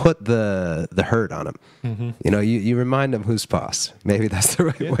you put the hurt on them. Mm-hmm. You remind them who's boss. Maybe that's the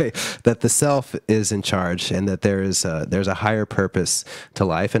right way. That the self is in charge, and that there's a higher purpose to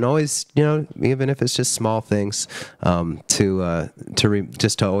life, and always, even if it's just small things,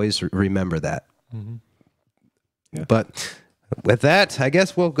 just to always remember that. Mm-hmm. Yeah. But with that, I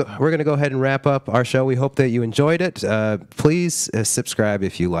guess we're going to go ahead and wrap up our show. We hope that you enjoyed it. Please subscribe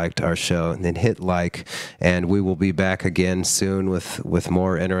if you liked our show, and then hit like, and we will be back again soon with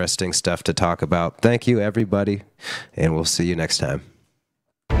more interesting stuff to talk about. Thank you, everybody, and we'll see you next time.